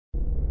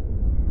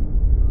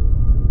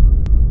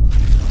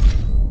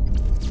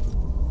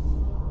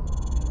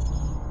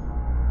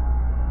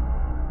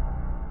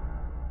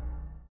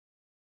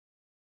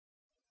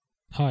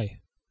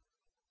Hi,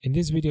 in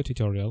this video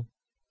tutorial,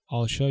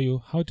 I'll show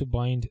you how to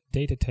bind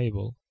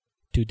DataTable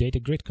to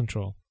DataGrid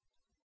control.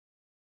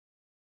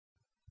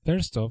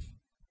 First off,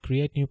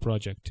 create new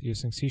project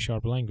using C#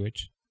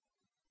 language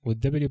with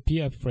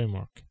WPF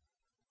framework.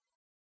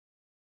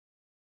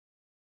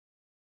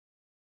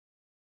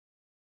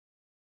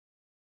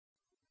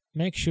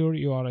 Make sure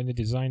you are in the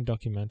design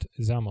document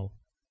XAML.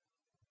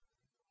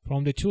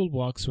 From the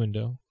toolbox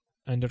window,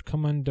 under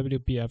Command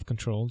WPF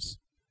controls,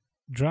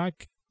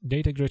 drag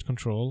DataGrid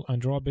control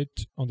and drop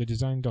it on the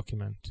design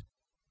document.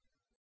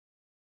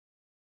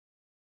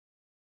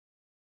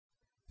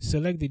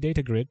 Select the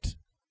DataGrid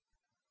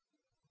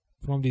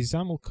from the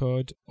XAML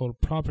code or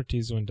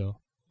properties window.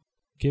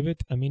 Give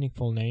it a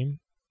meaningful name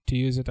to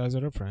use it as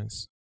a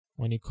reference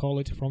when you call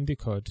it from the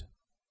code.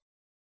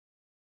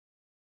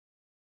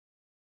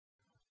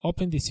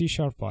 Open the C#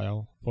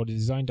 file for the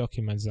design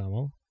document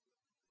XAML.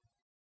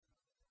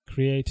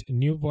 Create a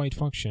new void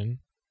function,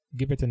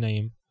 give it a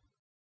name,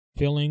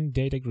 filling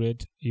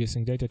DataGrid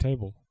using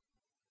DataTable.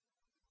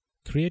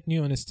 Create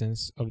new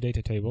instance of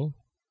DataTable.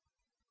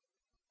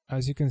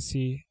 As you can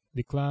see,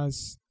 the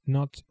class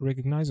not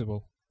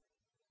recognizable.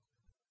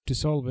 To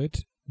solve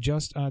it,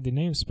 just add the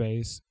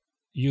namespace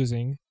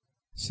using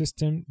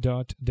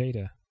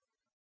system.data.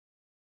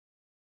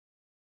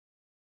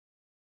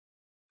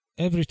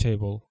 Every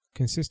table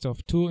consists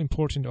of two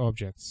important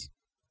objects,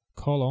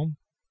 column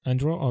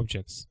and row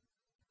objects.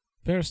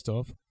 First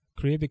off,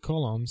 create the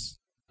columns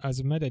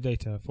as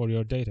metadata for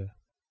your data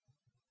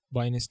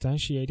by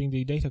instantiating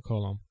the data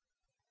column.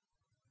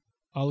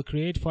 I'll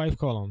create 5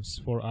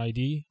 columns for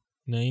ID,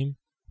 name,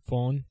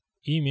 phone,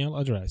 email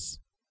address.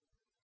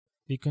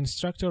 The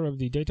constructor of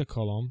the data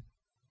column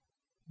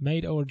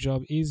made our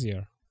job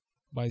easier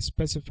by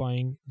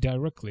specifying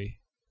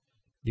directly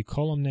the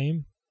column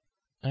name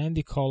and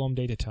the column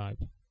data type.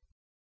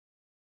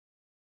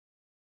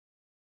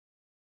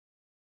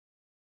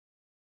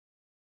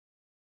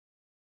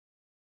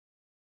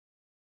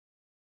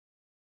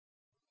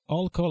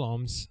 All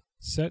columns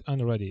set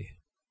and ready.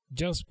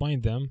 Just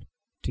bind them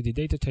to the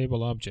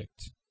DataTable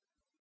object.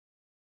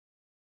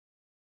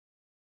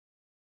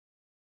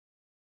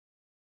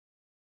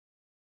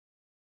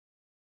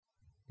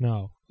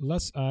 Now,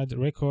 let's add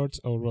records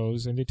or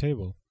rows in the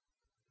table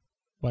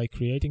by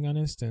creating an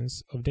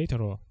instance of data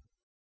row.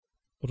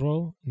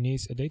 Row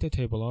needs a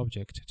DataTable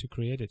object to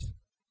create it.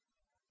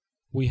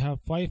 We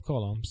have 5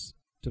 columns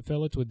to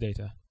fill it with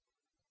data.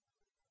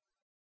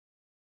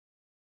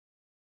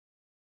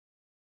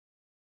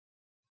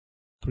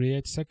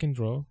 Create second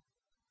row.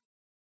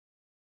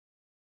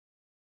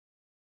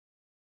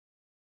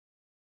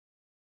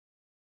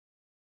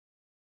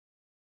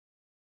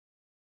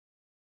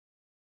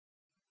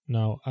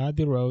 Now add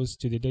the rows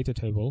to the data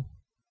table.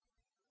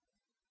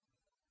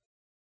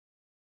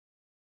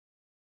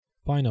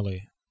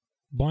 Finally,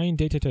 bind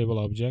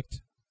DataTable object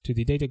to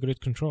the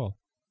DataGrid control.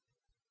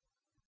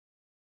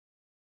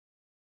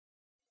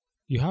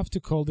 You have to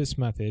call this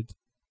method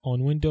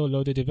on window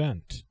loaded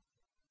event.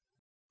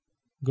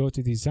 Go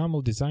to the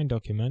XAML design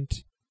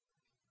document,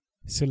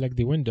 select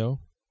the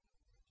window.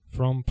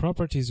 From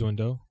Properties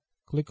window,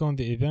 click on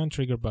the Event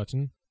Trigger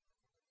button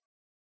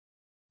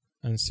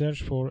and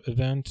search for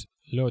Event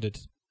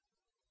Loaded.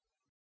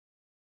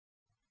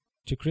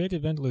 To create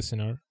Event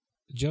Listener,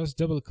 just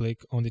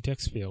double-click on the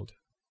text field.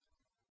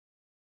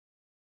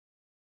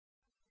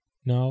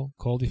 Now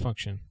call the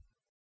function.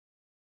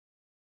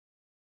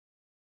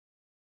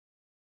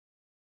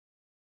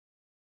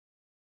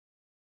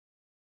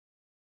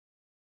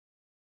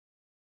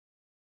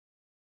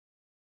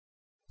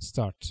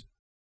 Start.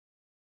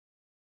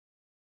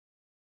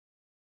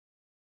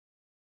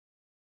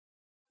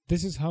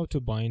 This is how to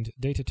bind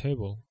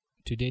DataTable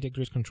to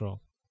DataGrid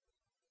control.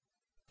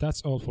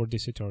 That's all for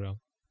this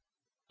tutorial.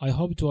 I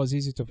hope it was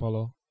easy to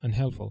follow and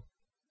helpful.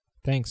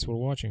 Thanks for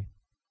watching.